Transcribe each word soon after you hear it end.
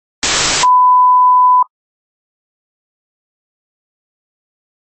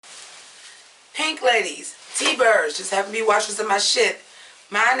Pynk ladies, T-birds, just happen to be watching some of my shit.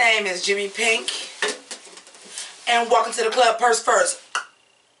 My name is Jimmi Pynk, and welcome to the club. Purse first.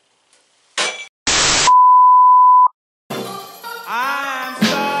 I'm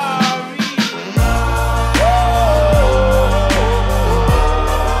sorry.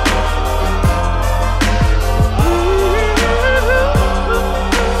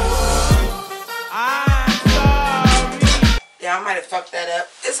 I'm sorry. Yeah, I might have fucked that up.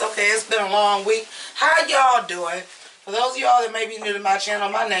 It's okay. It's been a long week. How y'all doing? For those of y'all that may be new to my channel,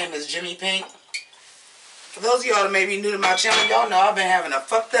 my name is Jimmi Pynk. For those of y'all that may be new to my channel, y'all know I've been having a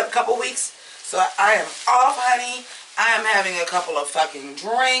fucked up couple weeks. So I am off, honey. I am having a couple of fucking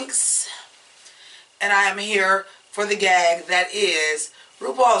drinks. And I am here for the gag that is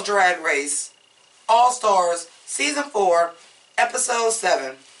RuPaul's Drag Race All Stars Season 4, Episode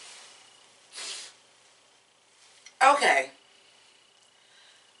 7. Okay.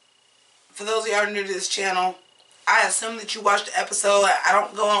 For those of y'all new to this channel, I assume that you watched the episode. I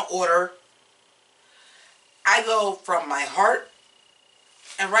don't go in order. I go from my heart.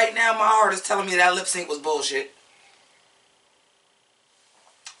 And right now my heart is telling me that lip sync was bullshit.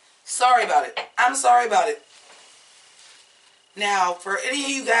 Sorry about it. I'm sorry about it. Now, for any of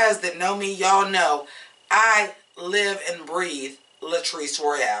you guys that know me, y'all know I live and breathe LATRICE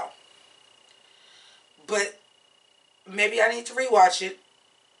Royale. But maybe I need to rewatch it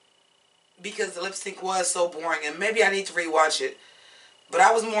because the lip sync was so boring, and maybe I need to rewatch it. But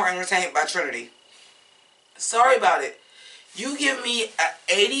I was more entertained by Trinity. Sorry about it. You give me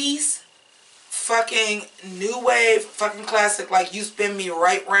a 80s fucking new wave fucking classic like You Spin Me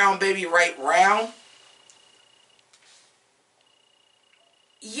Right Round, Baby, Right Round.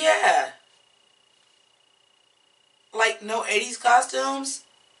 Yeah. Like no 80s costumes.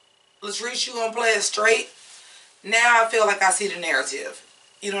 LATRICE, you gonna play it straight? Now I feel like I see the narrative.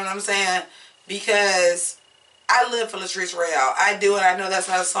 You know what I'm saying? Because I live for LATRICE Royale. I do, and I know that's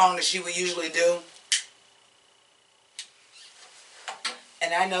not a song that she would usually do.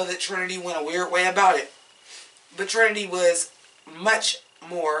 And I know that Trinity went a weird way about it. But Trinity was much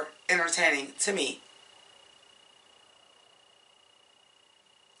more entertaining to me.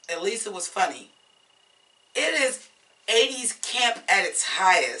 At least it was funny. It is 80s camp at its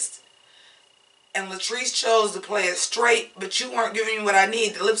highest. And LATRICE chose to play it straight, but you weren't giving me what I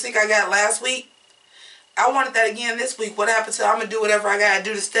need. The lip sync I got last week, I wanted that again this week. What happened to I'm going to do whatever I got to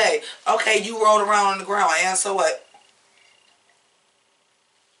do to stay? Okay, you rolled around on the ground, and so what?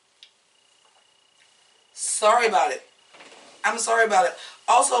 Sorry about it. I'm sorry about it.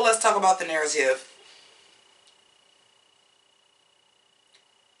 Also, let's talk about the narrative.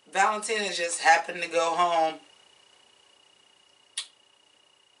 Valentina just happened to go home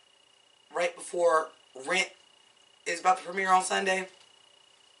right before Rent is about to premiere on Sunday.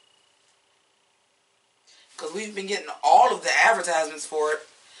 Because we've been getting all of the advertisements for it.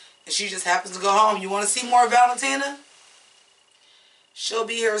 And she just happens to go home. You want to see more of Valentina? She'll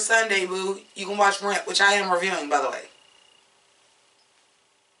be here Sunday, boo. You can watch Rent, which I am reviewing, by the way.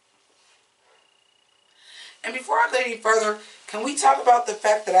 And before I go any further, can we talk about the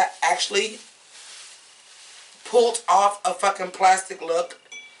fact that I actually pulled off a fucking plastic look?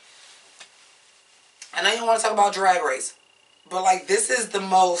 I know you want to talk about Drag Race, but like this is the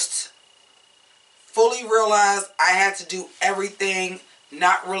most fully realized I had to do everything,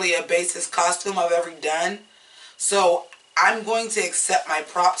 not really a basis costume I've ever done. So I'm going to accept my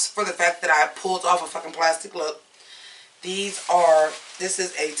props for the fact that I pulled off a fucking plastic look. This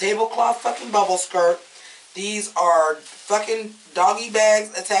is a tablecloth fucking bubble skirt. These are fucking doggy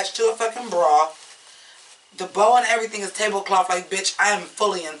bags attached to a fucking bra. The bow and everything is tablecloth. Like, bitch, I am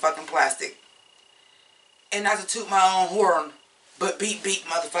fully in fucking plastic. And not to toot my own horn, but beat,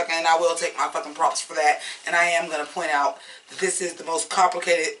 motherfucker, and I will take my fucking props for that. And I am going to point out that this is the most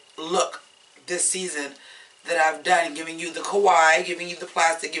complicated look this season that I've done, giving you the kawaii, giving you the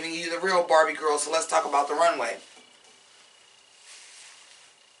plastic, giving you the real Barbie girl. So let's talk about the runway.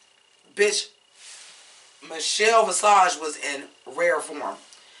 Bitch, Michelle Visage was in rare form.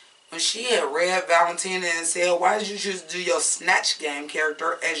 When she had read Valentina and said, why did you choose to do your Snatch Game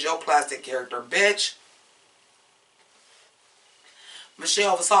character as your plastic character, bitch?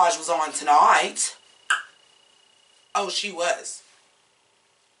 Michelle Visage was on tonight. Oh, she was.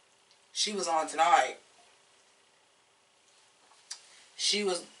 She was on tonight. She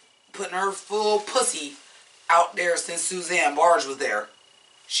was putting her full pussy out there since Suzanne Barge was there.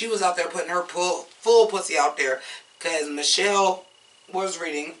 She was out there putting her full pussy out there because Michelle was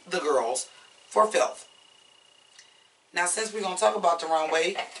reading the girls for filth. Now, since we're going to talk about the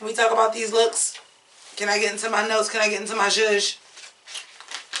runway, can we talk about these looks? Can I get into my notes? Can I get into my zhuzh?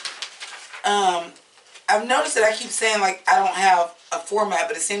 I've noticed that I keep saying like I don't have a format,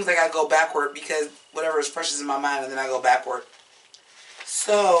 but it seems like I go backward because whatever is fresh is in my mind and then I go backward.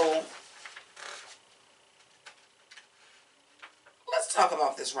 So let's talk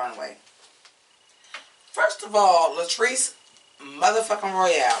about this runway. First of all, LATRICE motherfucking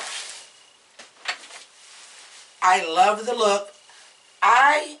Royale. I love the look.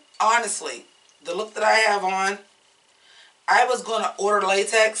 I honestly, the look that I have on, I was going to order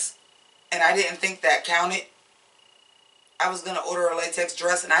latex and I didn't think that counted. I was going to order a latex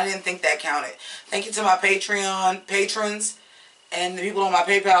dress and I didn't think that counted. Thank you to my Patreon patrons and the people on my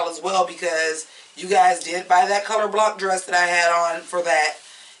PayPal as well, because you guys did buy that color block dress that I had on for that.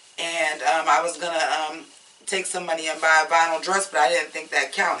 And I was going to take some money and buy a vinyl dress, but I didn't think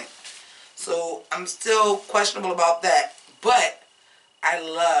that counted. So I'm still questionable about that. But I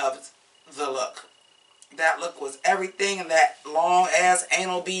loved the look. That look was everything, and that long ass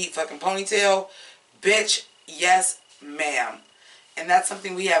anal bead fucking ponytail. Bitch, yes ma'am. And that's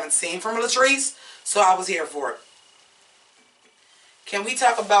something we haven't seen from LATRICE, so I was here for it. Can we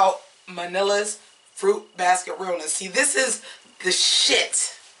talk about Manila's Fruit Basket Realness? See, this is the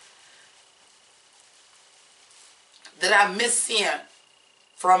shit that I miss seeing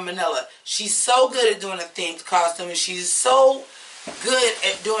from Manila. She's so good at doing a themed costume, and she's so good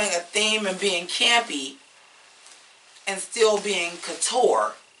at doing a theme and being campy and still being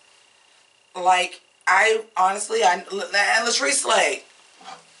couture. Like, I honestly, and LATRICE slayed.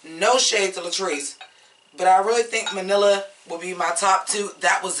 No shade to LATRICE, but I really think Manila will be my top two.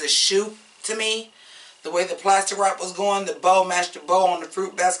 That was a shoot to me. The way the plastic wrap was going, the bow matched the bow on the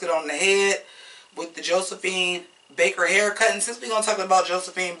fruit basket on the head with the Josephine Baker haircut. And since we're going to talk about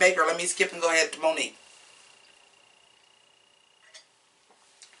Josephine Baker, let me skip and go ahead to Monique.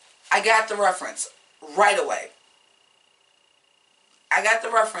 I got the reference right away. I got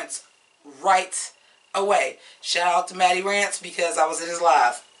the reference right away. Shout out to Matty Rants because I was at his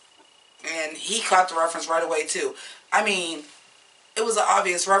live. And he caught the reference right away too. I mean, it was an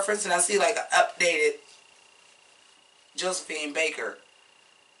obvious reference, and I see like an updated Josephine Baker.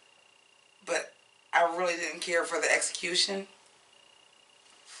 But I really didn't care for the execution.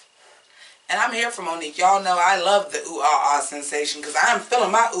 And I'm here for Monique. Y'all know I love the ooh ah ah sensation because I'm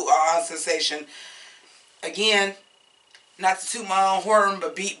feeling my ooh ah ah sensation. Again, not to toot my own horn,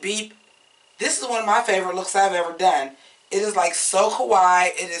 but beep beep. This is one of my favorite looks I've ever done. It is like so kawaii.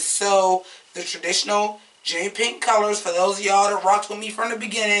 It is so the traditional Jimmi Pynk colors. For those of y'all that rocked with me from the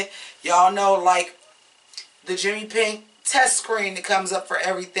beginning, y'all know like the Jimmi Pynk test screen that comes up for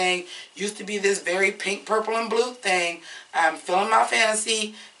everything used to be this very pink, purple, and blue thing. I'm feeling my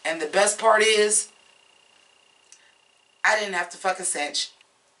fantasy, and the best part is I didn't have to fucking cinch.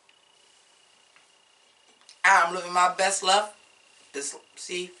 I'm living my best life.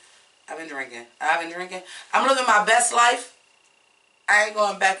 See, I've been drinking. I'm living my best life. I ain't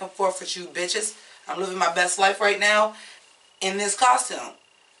going back and forth with you bitches. I'm living my best life right now in this costume.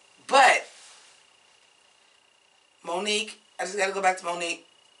 But Monique, I just got to go back to Monique.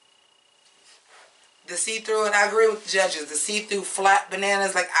 The see-through, and I agree with the judges, the see-through flat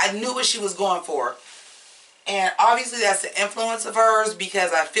bananas, like I knew what she was going for. And obviously that's the influence of hers,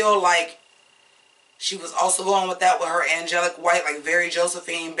 because I feel like she was also going with that with her angelic white, like very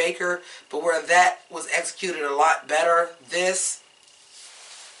Josephine Baker, but where that was executed a lot better. This,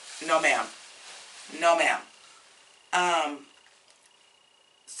 no ma'am. No ma'am.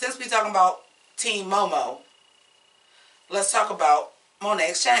 Since we're talking about Team Momo, let's talk about Monet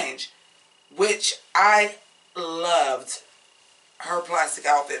Exchange, which I loved her plastic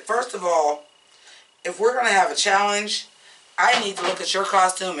outfit. First of all, if we're going to have a challenge, I need to look at your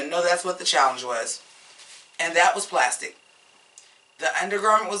costume and know that's what the challenge was. And that was plastic. The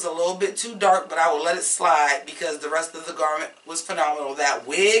undergarment was a little bit too dark, but I will let it slide because the rest of the garment was phenomenal. That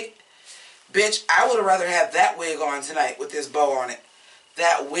wig, bitch, I would have rather had that wig on tonight with this bow on it.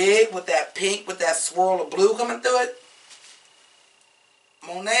 That wig with that pink, with that swirl of blue coming through it.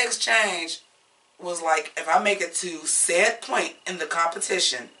 Monet Exchange was like, if I make it to said point in the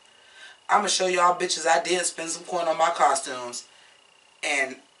competition, I'm going to show y'all bitches I did spend some coin on my costumes.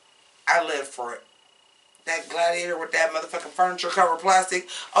 And I lived for it. That gladiator with that motherfucking furniture cover plastic.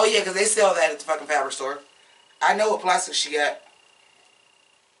 Oh yeah, because they sell that at the fucking fabric store. I know what plastic she got.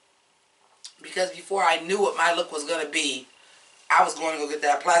 Because before I knew what my look was going to be, I was going to go get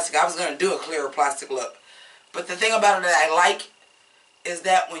that plastic. I was going to do a clearer plastic look. But the thing about it that I like is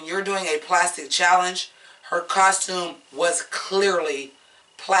that when you're doing a plastic challenge, her costume was clearly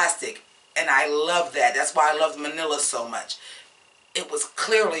plastic. And I love that. That's why I love Manila so much. It was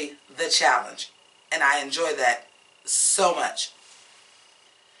clearly the challenge. And I enjoy that so much.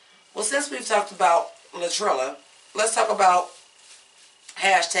 Well, since we've talked about Latrilla, let's talk about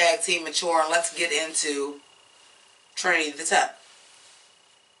hashtag Team Mature and let's get into Trinity the Tuck.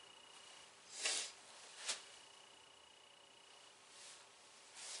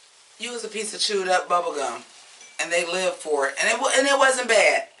 You was a piece of chewed up bubble gum, and they lived for it, and it wasn't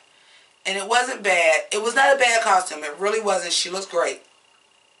bad, and it wasn't bad. It was not a bad costume. It really wasn't. She looks great.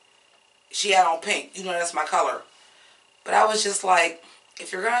 She had on pink. You know that's my color. But I was just like,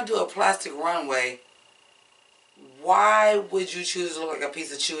 if you're gonna do a plastic runway, why would you choose to look like a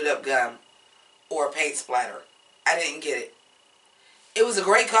piece of chewed up gum or a paint splatter? I didn't get it. It was a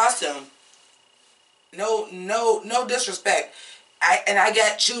great costume. No disrespect. I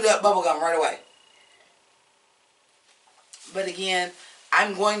got chewed up bubblegum right away. But again,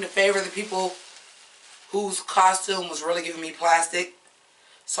 I'm going to favor the people whose costume was really giving me plastic.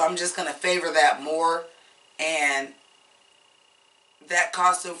 So I'm just going to favor that more. And that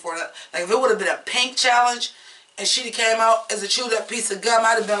costume for the, like if it would have been a pink challenge and she'd have came out as a chewed up piece of gum,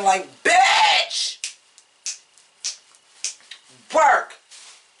 I'd have been like, bitch! Work!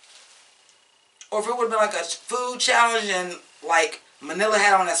 Or if it would have been like a food challenge and like Manila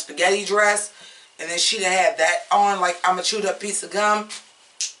had on a spaghetti dress and then she'd have had that on like I'm a chewed up piece of gum.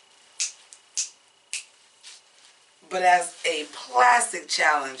 But as a plastic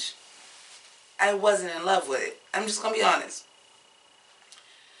challenge, I wasn't in love with it. I'm just going to be honest.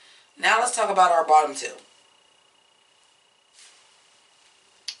 Now let's talk about our bottom two.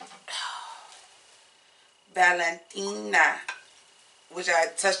 Valentina, which I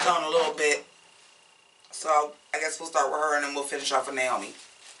touched on a little bit. So I guess we'll start with her and then we'll finish off with Naomi.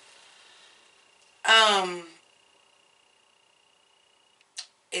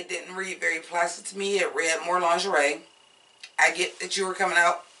 It didn't read very plastic to me. It read more lingerie. I get that you were coming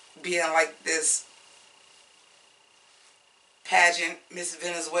out being like this pageant Miss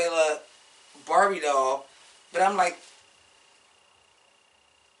Venezuela Barbie doll, but I'm like,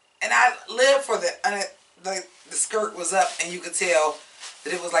 and I live for the skirt was up and you could tell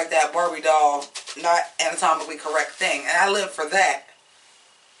that it was like that Barbie doll, not anatomically correct thing, and I live for that.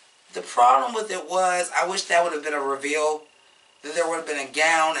 The problem with it was I wish that would have been a reveal, that there would have been a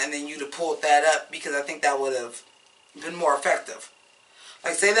gown and then you'd have pulled that up, because I think that would have been more effective.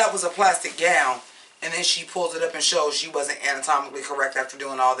 Like say that was a plastic gown and then she pulls it up and shows she wasn't anatomically correct after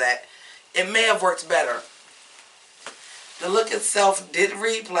doing all that. It may have worked better. The look itself didn't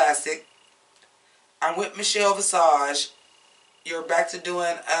read plastic. I'm with Michelle Visage. You're back to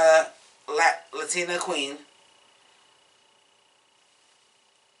doing Latina Queen.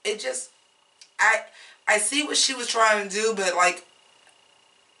 It just, I see what she was trying to do, but like,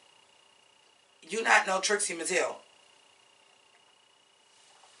 you not know Trixie Mattel.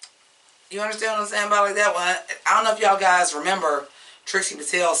 You understand what I'm saying about like that one? I don't know if y'all guys remember Trixie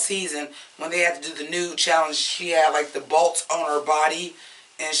Mattel's season when they had to do the nude challenge. She had like the bolts on her body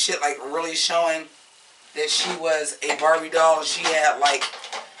and shit, like really showing that she was a Barbie doll, and she had like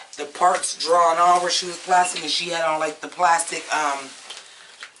the parts drawn on where she was plastic, and she had on like the plastic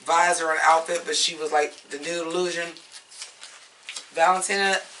visor and outfit, but she was like the nude illusion.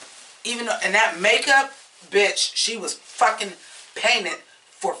 Valentina, even though, and that makeup, bitch, she was fucking painted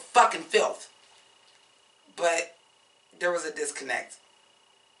for fucking filth. But there was a disconnect.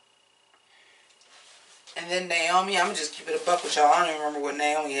 And then Naomi, I'm gonna just keep it a buck with y'all. I don't even remember what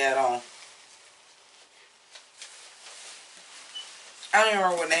Naomi had on. I don't even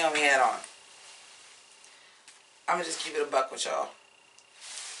remember what Naomi had on. I'm gonna just keep it a buck with y'all.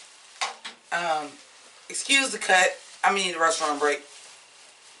 Excuse the cut. I'm gonna need a restaurant break.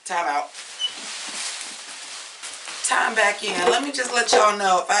 Time out. Time back in. Let me just let y'all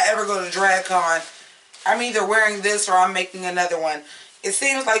know, if I ever go to DragCon, I'm either wearing this or I'm making another one. It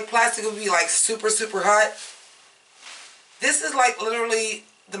seems like plastic would be like super, super hot. This is like literally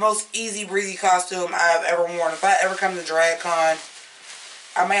the most easy breezy costume I've ever worn. If I ever come to DragCon,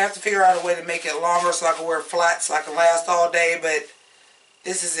 I may have to figure out a way to make it longer so I can wear it flat so I can last all day, but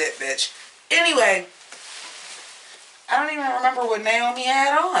this is it, bitch. Anyway, I don't even remember what Naomi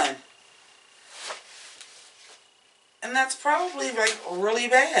had on. And that's probably like really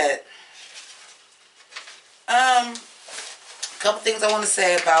bad. A couple things I want to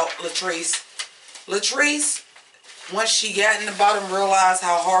say about LATRICE. LATRICE, once she got in the bottom, realized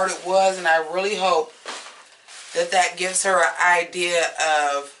how hard it was, and I really hope that that gives her an idea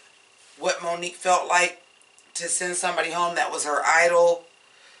of what Monique felt like to send somebody home that was her idol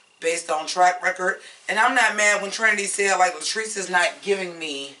based on track record. And I'm not mad when Trinity said like LATRICE is not giving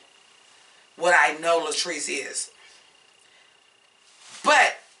me what I know LATRICE is.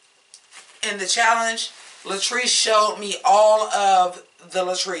 But in the challenge, LATRICE showed me all of the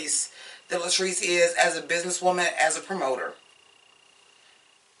LATRICE that LATRICE is as a businesswoman, as a promoter.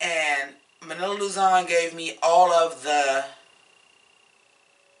 And Manila Luzon gave me all of the,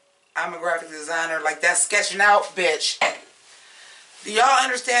 I'm a graphic designer, like that sketching out bitch. Do y'all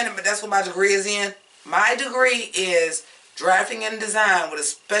understand it? But that's what my degree is in. My degree is drafting and design with a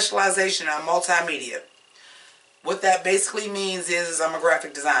specialization on multimedia. What that basically means is I'm a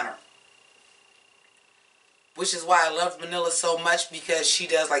graphic designer. Which is why I love Manila so much, because she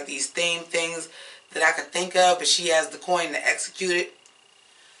does like these theme things that I could think of, but she has the coin to execute it.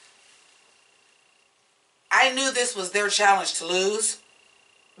 I knew this was their challenge to lose,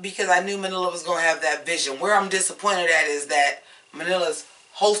 because I knew Manila was going to have that vision. Where I'm disappointed at is that Manila's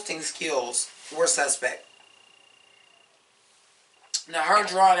hosting skills were suspect. Now her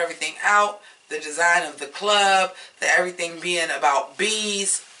drawing everything out, the design of the club, the everything being about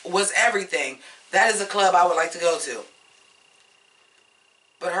bees, was everything. That is a club I would like to go to.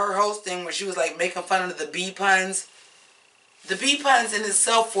 But her hosting, where she was like making fun of the bee puns, the bee puns in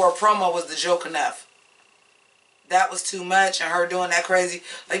itself for a promo was the joke enough. That was too much, and her doing that crazy.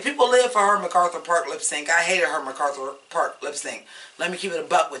 Like, people live for her MacArthur Park lip sync. I hated her MacArthur Park lip sync. Let me keep it a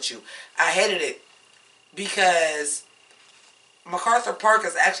buck with you. I hated it because MacArthur Park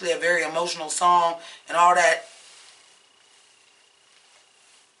is actually a very emotional song and all that.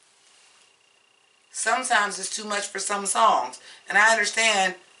 Sometimes it's too much for some songs. And I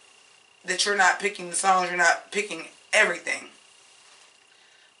understand that you're not picking the songs, you're not picking everything.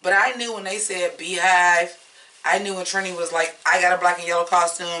 But I knew when they said Beehive, I knew when Trini was like, I got a black and yellow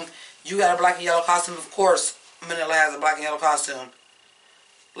costume, you got a black and yellow costume. Of course, Manila has a black and yellow costume.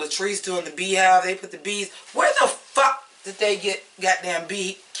 LATRICE doing the Beehive, they put the bees. Where the fuck did they get goddamn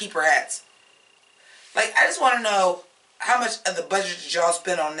beekeeper hats? Like, I just want to know how much of the budget did y'all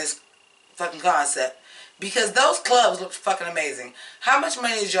spend on this fucking concept, because those clubs look fucking amazing. How much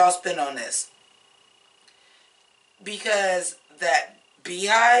money did y'all spend on this? Because that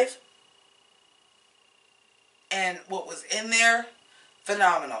Beehive and what was in there,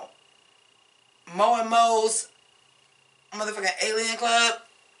 phenomenal. Mo and Mo's motherfucking Alien Club,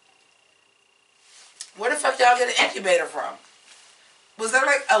 where the fuck y'all get an incubator from? Was there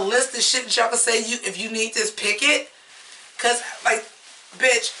like a list of shit that y'all could say, if you need this, pick it? Cause like,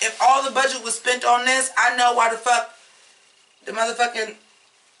 bitch, if all the budget was spent on this, I know why the fuck the motherfucking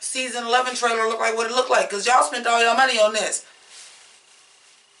season 11 trailer looked like what it looked like. Because y'all spent all your money on this.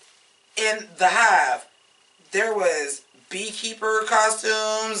 In the Hive, there was beekeeper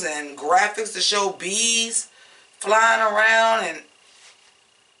costumes and graphics to show bees flying around. And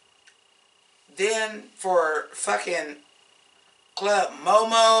then for fucking Club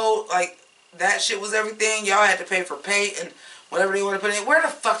Momo, like, that shit was everything. Y'all had to pay for paint and whatever they want to put in. Where the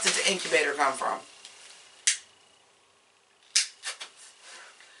fuck did the incubator come from?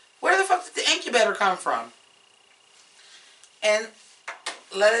 Where the fuck did the incubator come from? And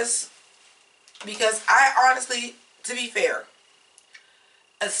let us, because I honestly, to be fair,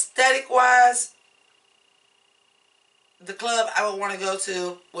 aesthetic wise, the club I would want to go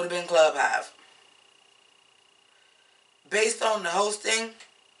to would have been Club Hive. Based on the hosting,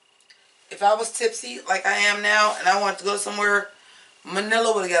 if I was tipsy like I am now and I wanted to go somewhere,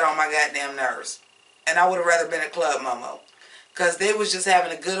 Manila would have got on my goddamn nerves. And I would have rather been at Club Momo. Because they was just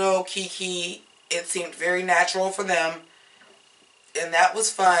having a good old kiki. It seemed very natural for them. And that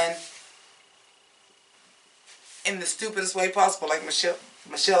was fun. In the stupidest way possible, like Michelle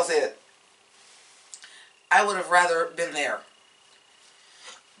said. I would have rather been there.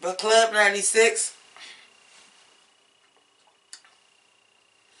 But Club 96...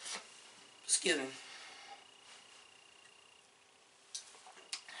 Excuse me.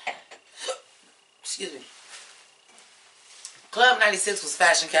 Excuse me. Club 96 was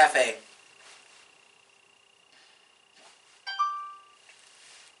Fashion Cafe.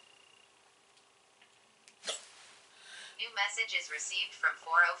 New messages received from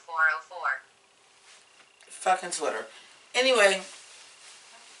 40404. Fucking Twitter. Anyway,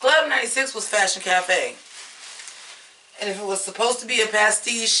 Club 96 was Fashion Cafe. And if it was supposed to be a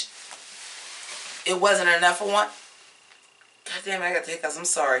pastiche, it wasn't enough of one. God damn it, I got to take us. I'm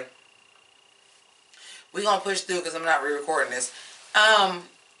sorry. We're going to push through because I'm not re-recording this. I'm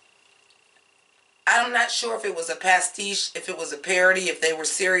not sure if it was a pastiche, if it was a parody, if they were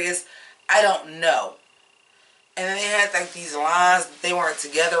serious. I don't know. And then they had like these lines that they weren't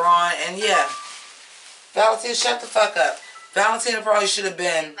together on. And yeah. Valentina, shut the fuck up. Valentina probably should have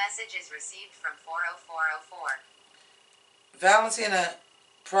been... Messages received from 40404. Valentina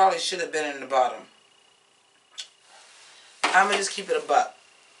probably should have been in the bottom. I'm going to just keep it a buck.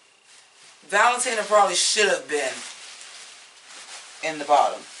 Valentina probably should have been in the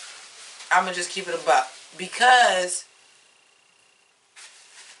bottom. I'm going to just keep it a buck. Because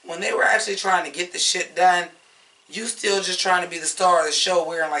when they were actually trying to get the shit done, you still just trying to be the star of the show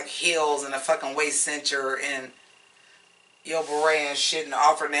wearing like heels and a fucking waist cincher and your beret and shit and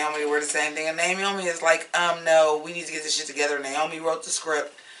offer Naomi to wear the same thing. And Naomi is like, no, we need to get this shit together. Naomi wrote the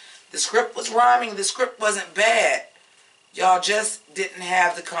script. The script was rhyming. The script wasn't bad. Y'all just didn't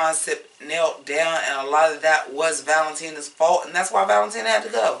have the concept nailed down, and a lot of that was Valentina's fault, and that's why Valentina had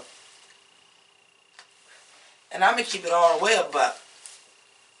to go. And I'm going to keep it all the way up, but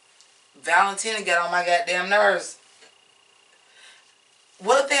Valentina got on my goddamn nerves.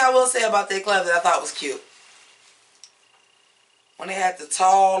 One thing I will say about their club that I thought was cute. When they had the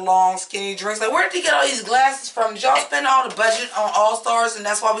tall, long, skinny drinks. Like, where did they get all these glasses from? Did y'all spend all the budget on All-Stars, and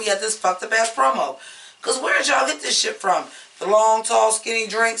that's why we got this fucked up ass promo? Because where did y'all get this shit from? The long, tall, skinny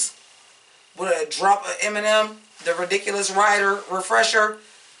drinks with a drop of M&M, the ridiculous rider refresher.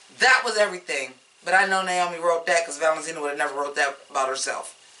 That was everything. But I know Naomi wrote that because Valentina would have never wrote that about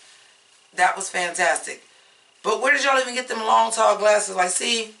herself. That was fantastic. But where did y'all even get them long, tall glasses? Like,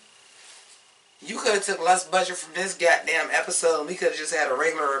 see, you could have took less budget from this goddamn episode and we could have just had a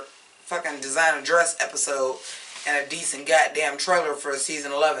regular fucking designer dress episode and a decent goddamn trailer for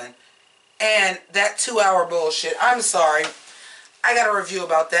season 11. And that 2-hour bullshit, I'm sorry. I got a review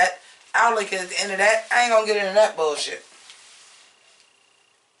about that. I'll link it at the end of that. I ain't gonna get into that bullshit.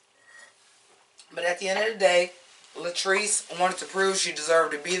 But at the end of the day, LATRICE wanted to prove she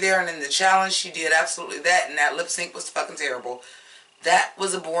deserved to be there. And in the challenge, she did absolutely that. And that lip sync was fucking terrible. That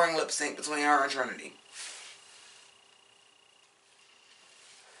was a boring lip sync between her and Trinity.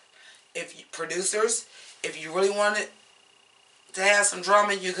 Producers, if you really wanted to have some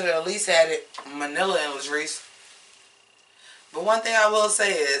drama, you could have at least had it Manila and LATRICE. But one thing I will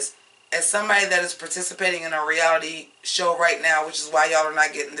say is, as somebody that is participating in a reality show right now, which is why y'all are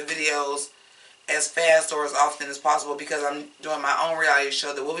not getting the videos as fast or as often as possible, because I'm doing my own reality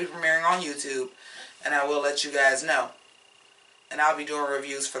show that will be premiering on YouTube, and I will let you guys know. And I'll be doing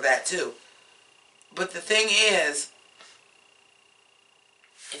reviews for that too. But the thing is,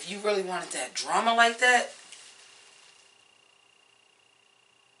 if you really wanted that drama like that,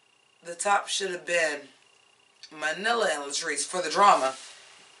 the top should have been Manila and LATRICE for the drama.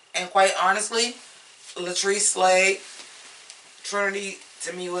 And quite honestly, LATRICE slayed. Trinity,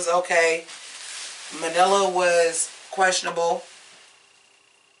 to me, was okay. Manila was questionable.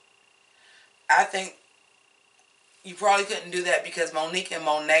 I think you probably couldn't do that because Monique and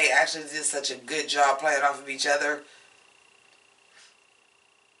Monet actually did such a good job playing off of each other.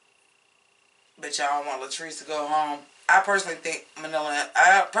 But y'all want LATRICE to go home. I personally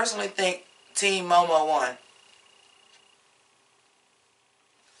think Team Momo won.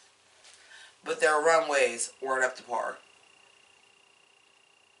 But their runways weren't up to par.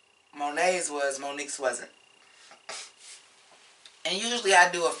 Monet's was, Monique's wasn't. And usually I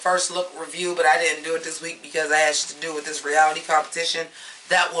do a first look review, but I didn't do it this week because I had shit to do with this reality competition.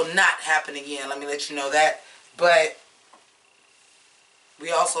 That will not happen again, let me let you know that. But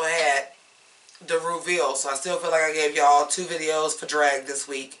we also had the reveal, so I still feel like I gave y'all 2 videos for drag this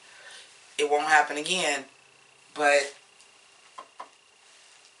week. It won't happen again, but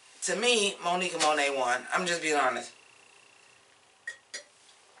to me, Monique and Monet won. I'm just being honest.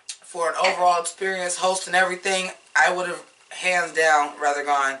 For an overall experience, host and everything, I would have hands down rather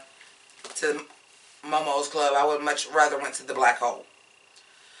gone to Momo's Club. I would much rather went to the Black Hole.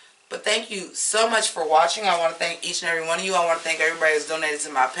 But thank you so much for watching. I want to thank each and every one of you. I want to thank everybody that's donated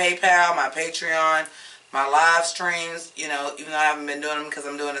to my PayPal, my Patreon, my live streams. You know, even though I haven't been doing them because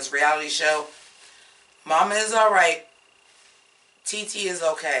I'm doing this reality show. Mama is alright. TT is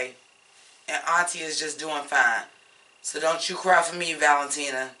okay. And Auntie is just doing fine. So don't you cry for me,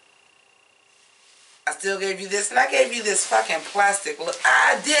 Valentina. I still gave you this, and I gave you this fucking plastic. Look,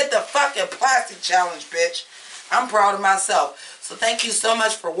 I did the fucking plastic challenge, bitch. I'm proud of myself. So thank you so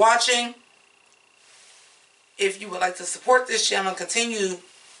much for watching. If you would like to support this channel, continue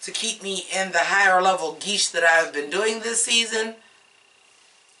to keep me in the higher level geesh that I've been doing this season.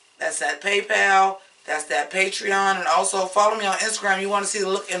 That's that PayPal. That's that Patreon. And also follow me on Instagram. You want to see the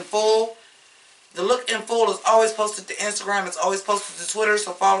look in full? The look in full is always posted to Instagram. It's always posted to Twitter.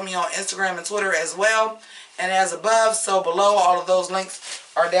 So follow me on Instagram and Twitter as well. And as above, so below, all of those links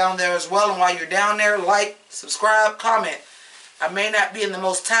are down there as well. And while you're down there, like, subscribe, comment. I may not be in the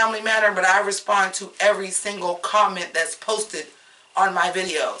most timely manner, but I respond to every single comment that's posted on my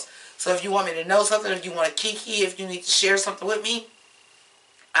videos. So if you want me to know something, if you want to kiki, if you need to share something with me,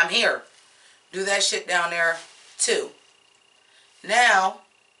 I'm here. Do that shit down there too. Now,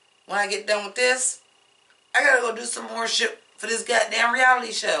 when I get done with this, I gotta go do some more shit for this goddamn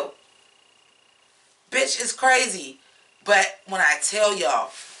reality show. Bitch, it's crazy. But when I tell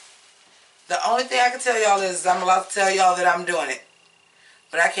y'all, the only thing I can tell y'all is I'm allowed to tell y'all that I'm doing it.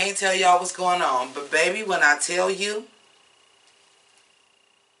 But I can't tell y'all what's going on. But baby, when I tell you,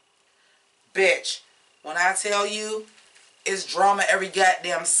 bitch, when I tell you, it's drama every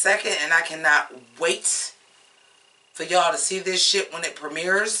goddamn second, and I cannot wait for y'all to see this shit when it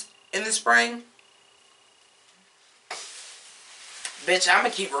premieres in the spring. Bitch, I'm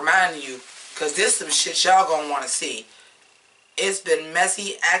going to keep reminding you, because this some shit y'all going to want to see. It's been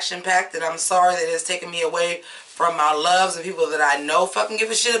messy, action-packed, and I'm sorry that it's taken me away from my loves and people that I know fucking give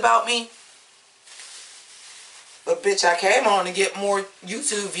a shit about me. But bitch, I came on to get more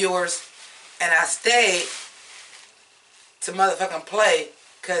YouTube viewers, and I stayed to motherfucking play,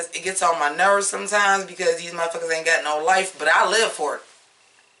 because it gets on my nerves sometimes because these motherfuckers ain't got no life, but I live for it.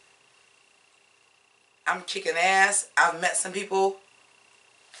 I'm kicking ass. I've met some people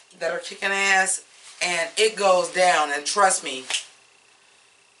that are kicking ass, and it goes down, and trust me,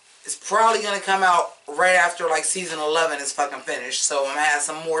 it's probably going to come out right after like season 11 is fucking finished, so I'm going to have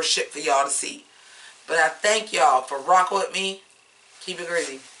some more shit for y'all to see. But I thank y'all for rocking with me. Keep it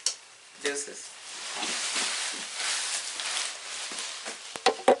crazy. Deuces.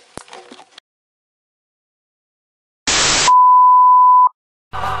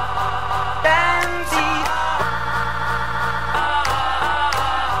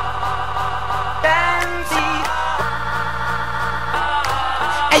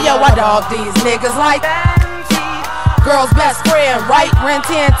 Hey yo, I dog these niggas like girl's best friend, right? Ran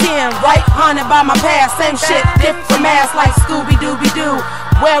 10-10, right? Haunted by my past, same shit, different mask like Scooby-Dooby-Doo.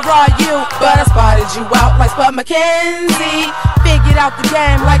 Where are you? But I spotted you out like Spud McKenzie. Figured out the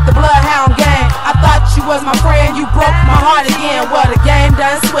game like the Bloodhound game. I thought you was my friend, you broke my heart again. Well, the game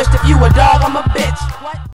done switched. If you a dog, I'm a bitch.